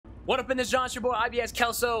What up in this, John? It's your boy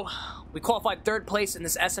Ibskelso. We qualified 3rd place in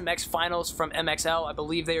this SMX finals from MXL. I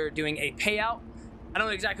believe they are doing a payout. I don't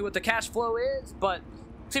know exactly what the cash flow is, but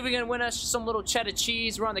see if we can win us some little cheddar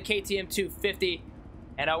cheese. We're on the KTM 250,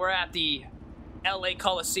 and we're at the LA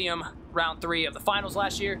Coliseum round 3 of the finals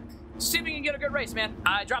last year. See if we can get a good race, man.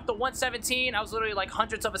 I dropped the 117. I was literally like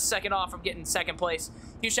hundredths of a second off from getting 2nd place.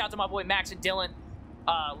 Huge shout out to my boy Max and Dylan.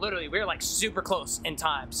 Literally, we were like super close in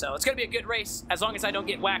time, so it's gonna be a good race as long as I don't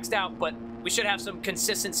get waxed out, but we should have some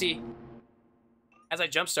consistency. As I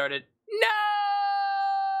jump started, no!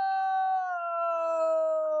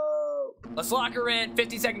 Let's lock her in.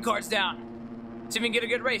 50-second cards down. See if we can get a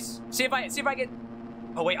good race. See if I get.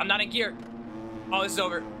 Oh wait, I'm not in gear. Oh, this is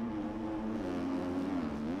over.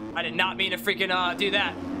 I did not mean to freaking do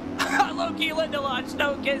that. Low-key Linda launch.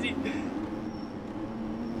 No, Kizzy.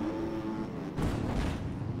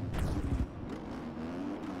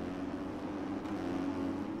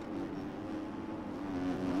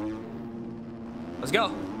 Let's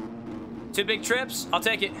go. 2 big trips. I'll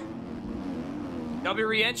take it. W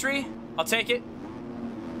re-entry. I'll take it.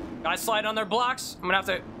 Guys slide on their blocks. I'm going to have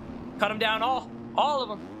to cut them down all of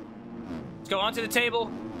them. Let's go onto the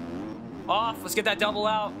table. Off. Let's get that double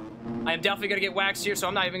out. I am definitely going to get waxed here, so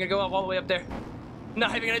I'm not even going to go all the way up there.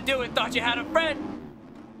 Not even going to do it. Thought you had a friend.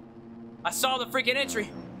 I saw the freaking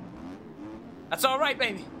entry. That's all right,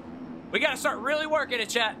 baby. We got to start really working it,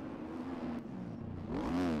 chat.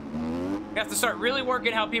 We have to start really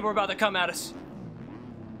working how people are about to come at us.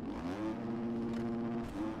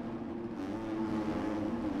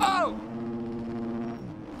 Oh!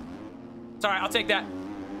 Sorry, I'll take that.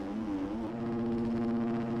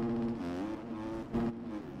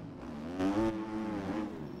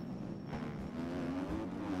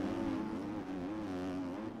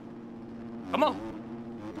 Come on.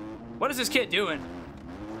 What is this kid doing?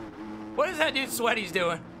 What is that dude Sweaty's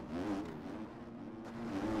doing?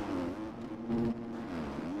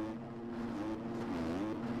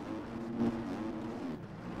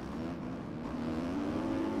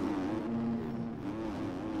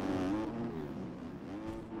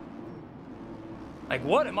 Like,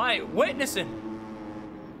 what am I witnessing?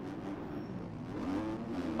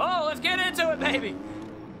 Oh, let's get into it, baby.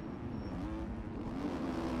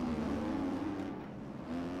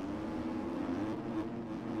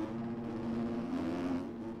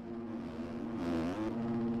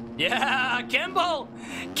 Yeah, Kimball.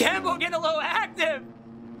 Kimball getting a little active.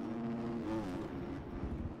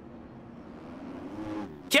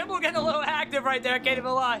 Kimball getting a little active right there. I can't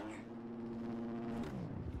even lie.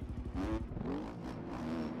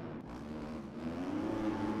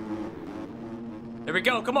 There we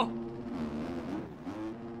go, come on.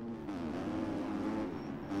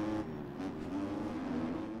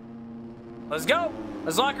 Let's go.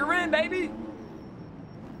 Let's lock her in, baby.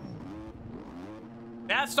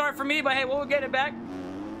 Bad start for me, but hey, we'll get it back.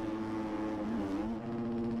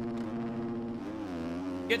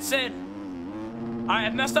 Good sit. All right, I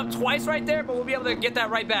messed up twice right there, but we'll be able to get that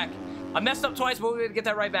right back. I messed up twice, but we'll be able to get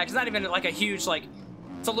that right back. It's not even like a huge, like,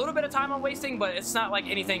 it's a little bit of time I'm wasting, but it's not like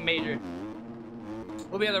anything major.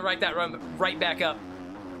 We'll be able to write that run right back up.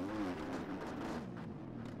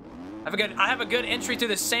 I have a good entry through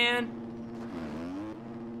the sand.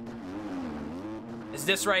 Is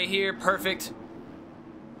this right here? Perfect.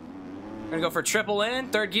 I'm gonna go for triple in,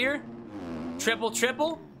 3rd gear.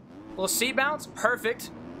 Triple. Little C bounce.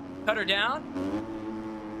 Perfect. Cut her down.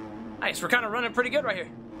 Nice. We're kind of running pretty good right here.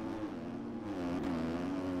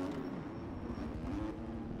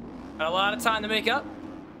 Got a lot of time to make up.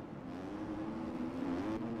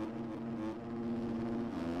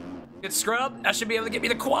 Good scrub. That should be able to get me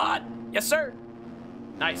the quad. Yes, sir.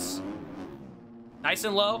 Nice. Nice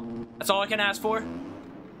and low. That's all I can ask for.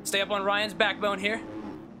 Stay up on Ryan's backbone here.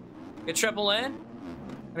 Good triple in.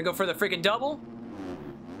 Gonna go for the freaking double.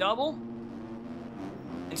 Double.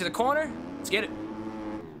 Into the corner. Let's get it.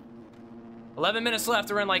 11 minutes left.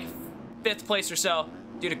 We're in like 5th place or so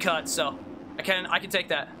due to cuts, so I can take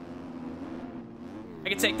that. I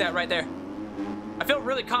can take that right there. I feel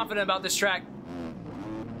really confident about this track.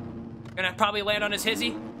 Gonna probably land on his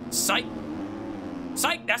hizzy. Psych.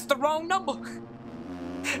 Psych, that's the wrong number.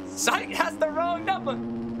 Psych, that's the wrong number.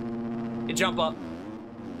 You jump up.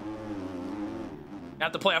 I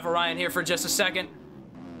have to play off of Ryan here for just a second.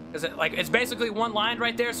 Because it's basically one line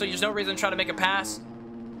right there, so there's no reason to try to make a pass.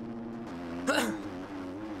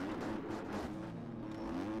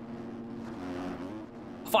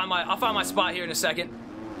 I'll find my spot here in a second.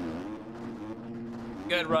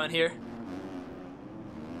 Good run here.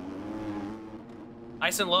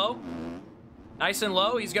 Nice and low. Nice and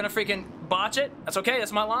low. He's gonna freaking botch it. That's okay.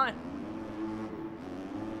 That's my line.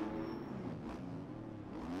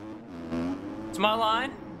 my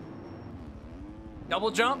line.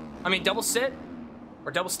 Double jump. I mean, double sit.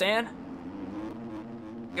 Or double stand.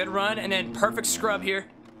 Good run. And then perfect scrub here.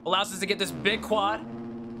 Allows us to get this big quad.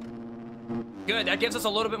 Good. That gives us a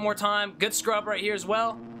little bit more time. Good scrub right here as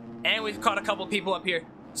well. And we've caught a couple people up here.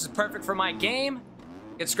 This is perfect for my game.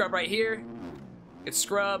 Good scrub right here. Good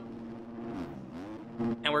scrub.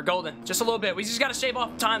 And we're golden. Just a little bit. We just got to shave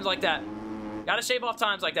off times like that. Got to shave off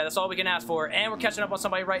times like that. That's all we can ask for. And we're catching up on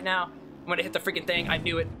somebody right now. I'm going to hit the freaking thing. I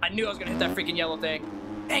knew it. I knew I was going to hit that freaking yellow thing.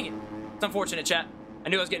 Dang it. It's unfortunate, chat. I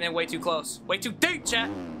knew I was getting in way too close. Way too deep, chat.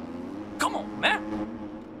 Come on, man.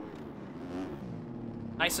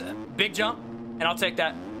 Nice big jump. And I'll take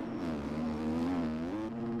that.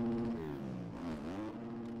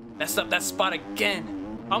 Messed up that spot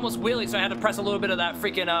again. Almost wheelie, so I had to press a little bit of that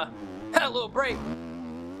freaking, a little brake.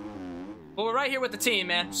 But we're right here with the team,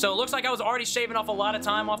 man. So it looks like I was already shaving off a lot of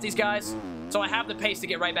time off these guys. So I have the pace to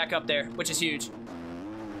get right back up there, which is huge.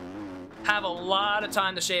 Have a lot of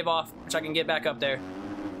time to shave off, which I can get back up there.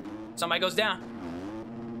 Somebody goes down.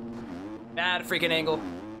 Bad freaking angle.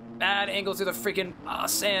 Bad angle through the freaking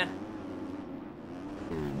sand.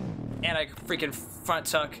 And I freaking front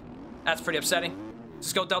tuck. That's pretty upsetting.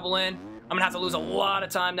 Just go double in. I'm gonna have to lose a lot of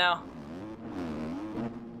time now.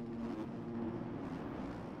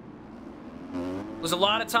 Lose a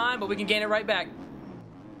lot of time, but we can gain it right back.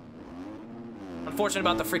 Unfortunate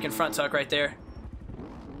about the freaking front tuck right there.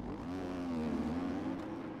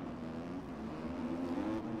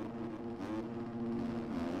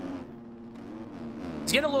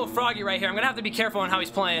 He's getting a little froggy right here. I'm gonna have to be careful on how he's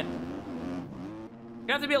playing.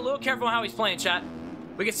 Gonna have to be a little careful on how he's playing, chat.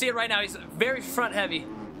 We can see it right now. He's very front heavy.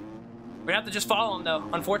 We're gonna have to just follow him though.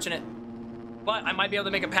 Unfortunate. But I might be able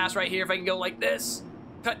to make a pass right here if I can go like this.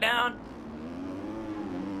 Cut down.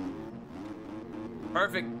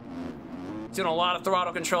 Perfect. He's doing a lot of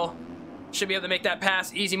throttle control. Should be able to make that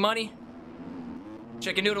pass. Easy money.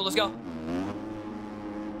 Chicken noodle, let's go.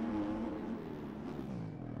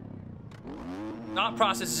 Thought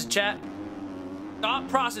processes, chat. Thought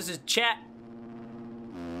processes, chat.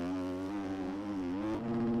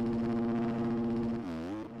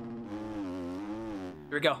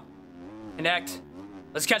 Here we go. Connect.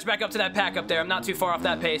 Let's catch back up to that pack up there. I'm not too far off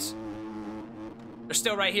that pace. They're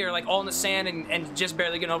still right here, like all in the sand and just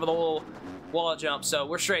barely getting over the little wall jump. So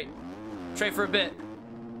we're straight. Straight for a bit.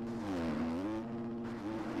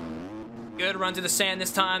 Good run to the sand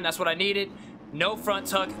this time. That's what I needed. No front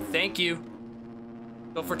tuck. Thank you.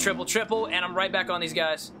 Go for triple, and I'm right back on these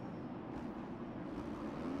guys.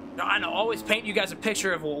 I know, always paint you guys a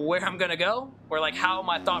picture of where I'm gonna go, or like how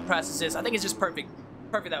my thought process is. I think it's just perfect.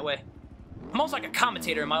 Perfect that way. I'm almost like a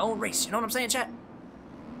commentator in my own race. You know what I'm saying, chat?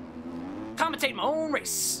 Commentate my own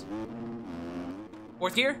race.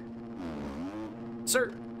 Fourth gear.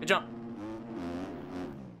 Sir, good jump.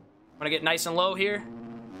 I'm gonna get nice and low here.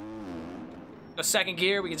 Go second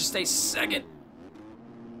gear. We can just stay second.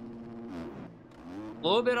 A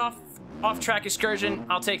little bit off track excursion.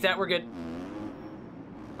 I'll take that. We're good.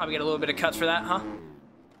 Probably get a little bit of cuts for that, huh?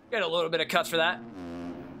 Get a little bit of cuts for that.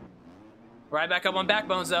 Right back up on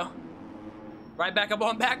backbones, though. Right back up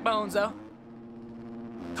on backbones, though.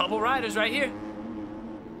 Couple riders right here.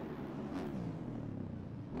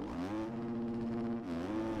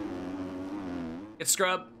 Get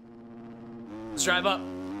scrub. Let's drive up.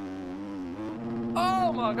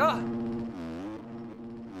 Oh my god.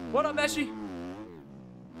 What up, Meshi?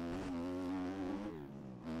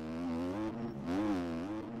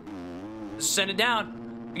 Just send it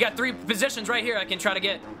down. We got 3 positions right here I can try to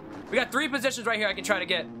get. We got 3 positions right here I can try to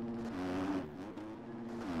get.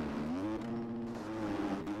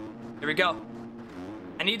 Here we go.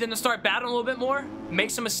 I need them to start battling a little bit more. Make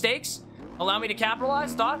some mistakes. Allow me to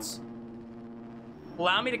capitalize. Thoughts?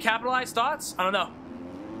 Allow me to capitalize. Thoughts? I don't know.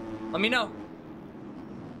 Let me know.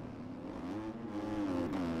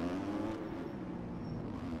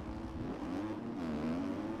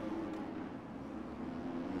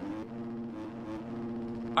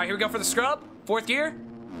 All right, here we go for the scrub. 4th gear.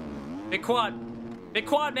 Big quad. Big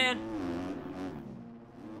quad, man.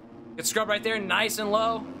 Good scrub right there. Nice and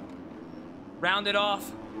low. Round it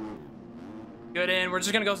off. Good in. We're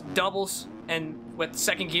just going to go doubles. And with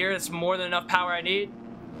 2nd gear, that's more than enough power I need.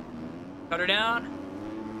 Cut her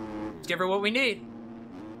down. Let's give her what we need.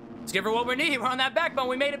 Let's give her what we need. We're on that backbone.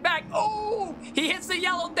 We made it back. Oh, he hits the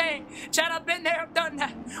yellow thing. Chad, I've been there. I've done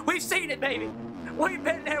that. We've seen it, baby. We've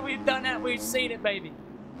been there. We've done that. We've seen it, baby.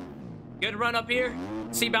 Good run up here.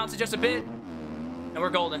 C bounces just a bit. And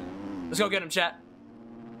we're golden. Let's go get him, chat.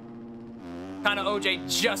 Kind of OJ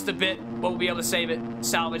just a bit, but we'll be able to save it.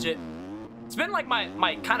 Salvage it. It's been like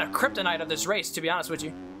my kind of kryptonite of this race, to be honest with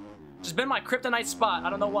you. Just been my kryptonite spot. I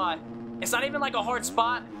don't know why. It's not even like a hard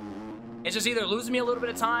spot. It's just either losing me a little bit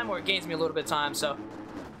of time or it gains me a little bit of time. So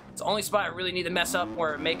it's the only spot I really need to mess up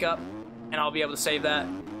or make up, and I'll be able to save that.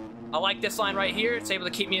 I like this line right here. It's able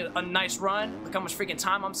to keep me a nice run. Look how much freaking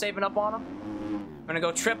time I'm saving up on them. I'm gonna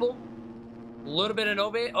go triple. A little bit of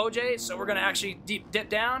OJ, so we're gonna actually dip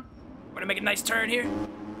down. We're gonna make a nice turn here.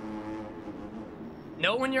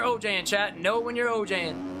 Know when you're OJing, chat. Know when you're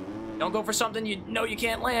OJing. Don't go for something you know you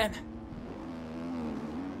can't land.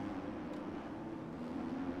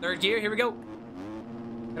 Third gear, here we go.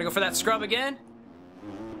 Gonna go for that scrub again.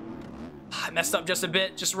 I messed up just a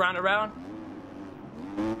bit, just round around.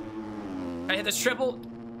 I hit this triple.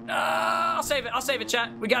 I'll save it,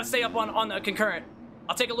 chat. We gotta stay up on the concurrent.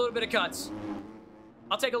 I'll take a little bit of cuts.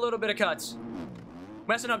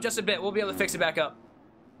 Messing up just a bit. We'll be able to fix it back up.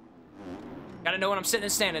 Gotta know when I'm sitting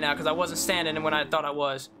and standing now, because I wasn't standing when I thought I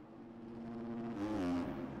was.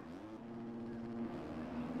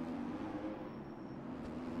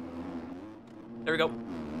 There we go.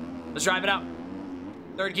 Let's drive it out.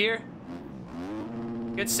 Third gear.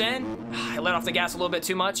 Good send. I let off the gas a little bit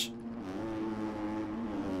too much.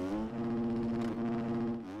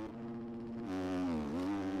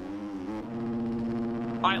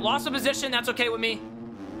 Alright, lost of position. That's okay with me.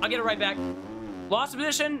 I'll get it right back. Lost of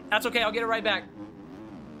position. That's okay. I'll get it right back.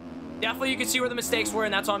 Definitely you can see where the mistakes were,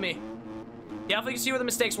 and that's on me. Definitely you can see where the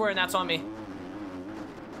mistakes were, and that's on me.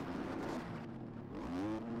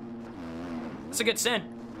 That's a good sin.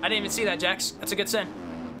 I didn't even see that, Jax. That's a good sin.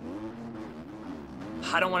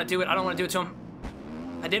 I don't want to do it. I don't want to do it to him.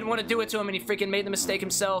 I didn't want to do it to him, and he freaking made the mistake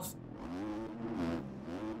himself.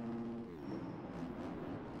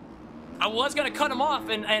 I was going to cut him off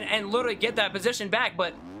and literally get that position back,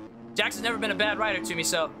 but Jax has never been a bad rider to me,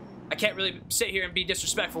 so I can't really sit here and be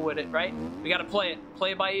disrespectful with it, right? We got to play it.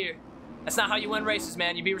 Play it by ear. That's not how you win races,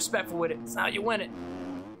 man. You be respectful with it. It's not how you win it.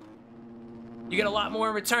 You get a lot more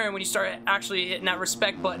in return when you start actually hitting that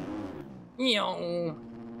respect button. You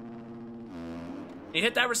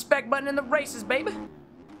hit that respect button in the races, baby.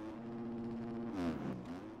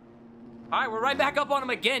 All right, we're right back up on him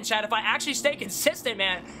again, Chad. If I actually stay consistent,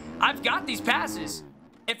 man, I've got these passes.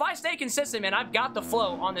 If I stay consistent, man, I've got the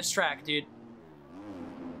flow on this track, dude.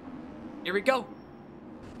 Here we go.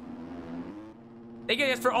 Thank you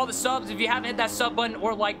guys for all the subs. If you haven't hit that sub button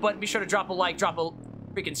or like button, be sure to drop a like, drop a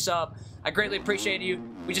freaking sub. I greatly appreciate you.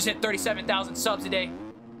 We just hit 37,000 subs today,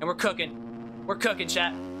 and we're cooking. We're cooking,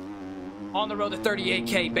 chat. On the road to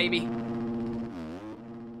 38K, baby.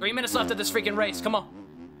 3 minutes left of this freaking race. Come on.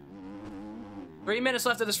 3 minutes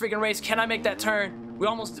left of this freaking race. Can I make that turn? We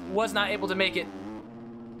almost was not able to make it.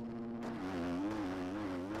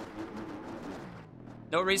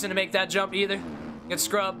 No reason to make that jump either. Good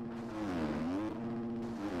scrub.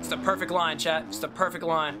 It's the perfect line, chat. It's the perfect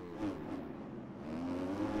line.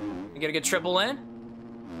 Get a good triple in.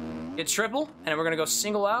 Get triple, and we're gonna go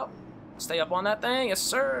single out. Stay up on that thing, yes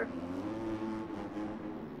sir.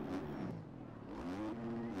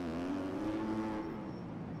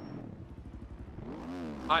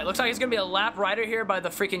 All right, looks like it's gonna be a lap rider here by the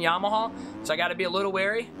freaking Yamaha, so I gotta be a little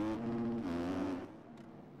wary.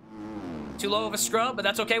 Too low of a scrub, but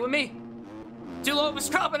that's okay with me. Too low of a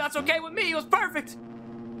scrub, but that's okay with me. It was perfect.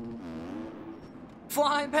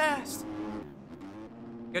 Flying past.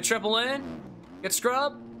 Good triple in. Good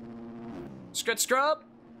scrub. Good scrub.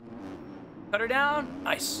 Cut her down.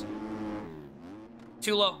 Nice.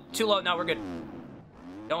 Too low. Too low. No, we're good.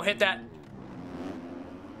 Don't hit that.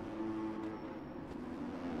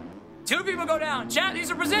 Two people go down. Chat, these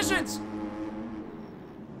are positions.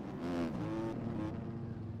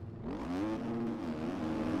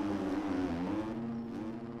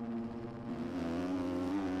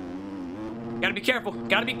 Gotta be careful.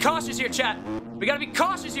 Gotta be cautious here, chat. We gotta be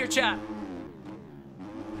cautious here, chat.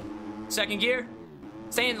 Second gear.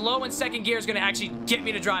 Staying low in second gear is gonna actually get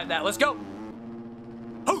me to drive that. Let's go.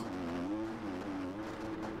 Oh.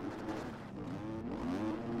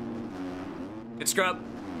 Good scrub.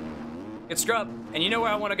 Good scrub. And you know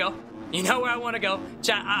where I want to go. You know where I want to go.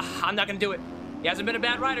 Chat, I'm not gonna do it. He hasn't been a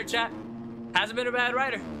bad rider, chat. Hasn't been a bad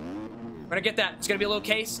rider. We're gonna get that. It's gonna be a little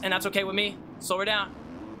case, and that's okay with me. Slow her down.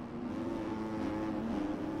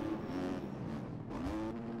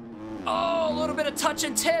 Oh, a little bit of touch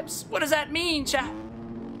and tips. What does that mean, chat?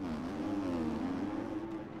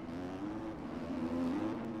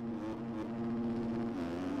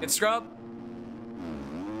 Good scrub.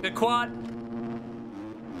 Good quad.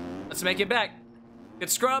 Let's make it back. Good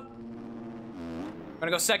scrub. I'm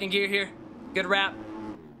gonna go second gear here. Good wrap.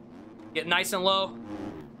 Get nice and low.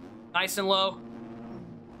 Nice and low.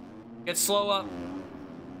 Get slow up.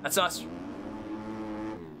 That's us.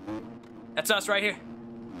 That's us right here.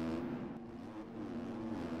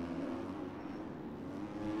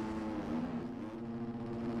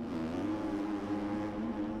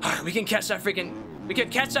 Alright, we can catch that freaking... We can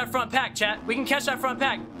catch that front pack, chat. We can catch that front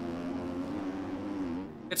pack.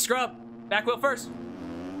 It's scrub. Back wheel first.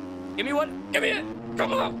 Give me one. Give me it.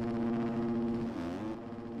 Come on.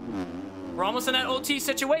 We're almost in that OT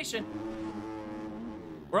situation.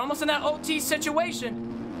 We're almost in that OT situation.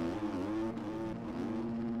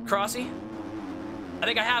 Crossy. I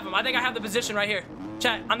think I have him. I think I have the position right here.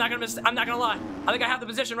 Chat, I'm not gonna lie. I think I have the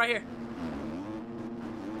position right here.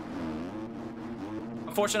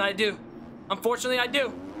 Unfortunately, I do. Unfortunately, I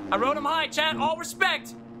do. I rode him high, chat. All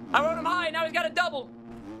respect. I rode him high. Now he's got a double.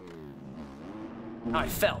 Oh, I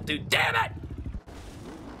fell, dude. Damn it!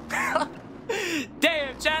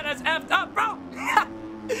 Damn, chat, that's effed up, bro.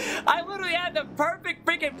 I literally had the perfect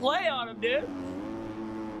freaking play on him, dude.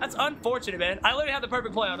 That's unfortunate, man. I literally had the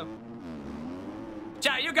perfect play on him.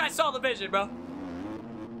 Chat, you guys saw the vision, bro.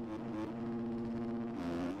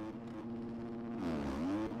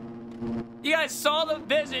 You guys saw the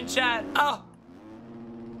vision, chat. Oh.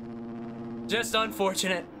 Just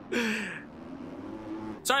unfortunate.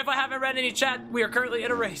 Sorry if I haven't read any chat. We are currently in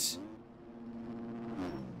a race.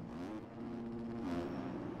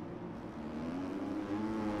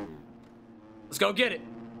 Let's go get it.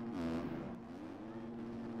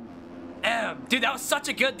 Damn, dude, that was such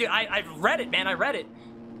a good, dude. I read it, man. I read it.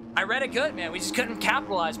 I read it good, man. We just couldn't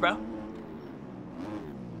capitalize, bro.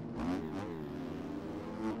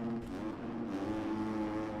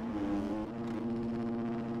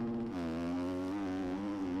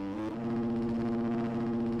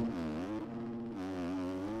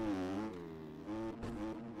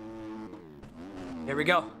 Here we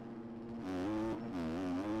go.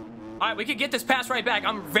 All right, we could get this pass right back.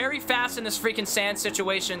 I'm very fast in this freaking sand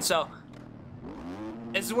situation, so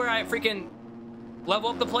this is where I freaking level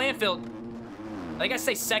up the playing field. I think I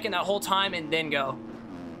stay second that whole time and then go.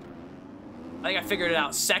 I think I figured it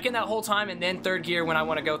out. Second that whole time and then third gear when I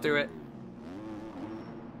want to go through it.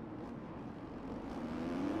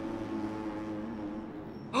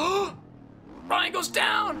 Oh! Ryan goes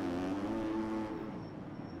down!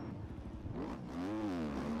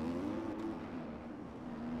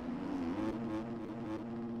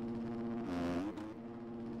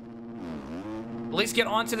 At least get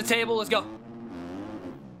onto the table. Let's go.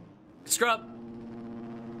 Good scrub.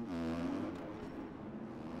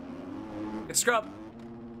 Good scrub.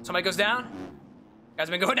 Somebody goes down. Guys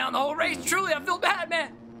been going down the whole race. Truly, I feel bad,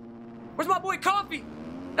 man. Where's my boy Coffee?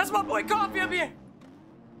 That's my boy Coffee up here.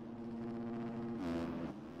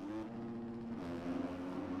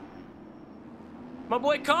 My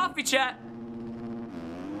boy Coffee, chat.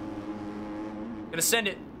 Gonna send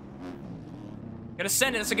it. Gonna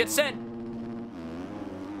send it. That's a good send.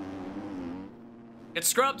 Good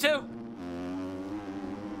scrub, too.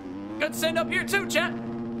 Good send up here, too, chat.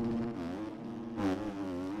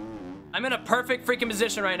 I'm in a perfect freaking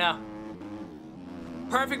position right now.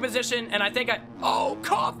 Perfect position, and I think I... Oh,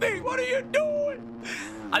 Coffee, what are you doing?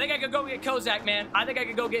 I think I could go get Kozak, man. I think I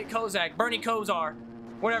could go get Kozak. Bernie Kozar.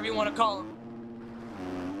 Whatever you want to call him.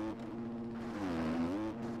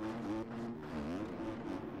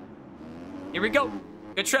 Here we go.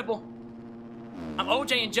 Good triple. I'm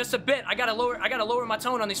OJing just a bit. I gotta lower my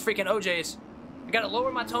tone on these freaking OJs. I gotta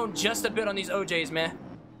lower my tone just a bit on these OJs, man.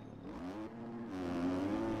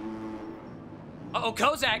 Uh-oh,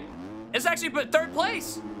 Kozak. It's actually put third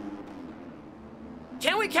place.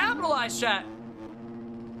 Can we capitalize, chat?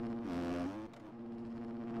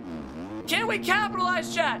 Can we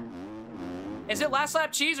capitalize, chat? Is it last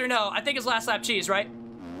lap cheese or no? I think it's last lap cheese, right?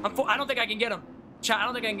 I don't think I can get him. Chat, I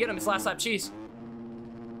don't think I can get him. It's last lap cheese.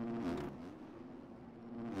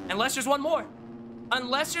 Unless there's one more.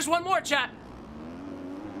 Unless there's one more, chat.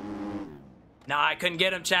 Nah, I couldn't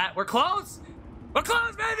get him, chat. We're close. We're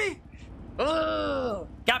close, baby. Ugh.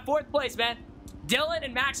 Got fourth place, man. Dylan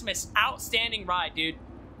and Maximus, outstanding ride, dude.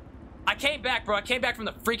 I came back, bro. I came back from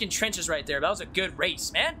the freaking trenches right there. That was a good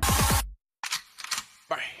race, man.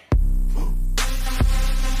 Bye.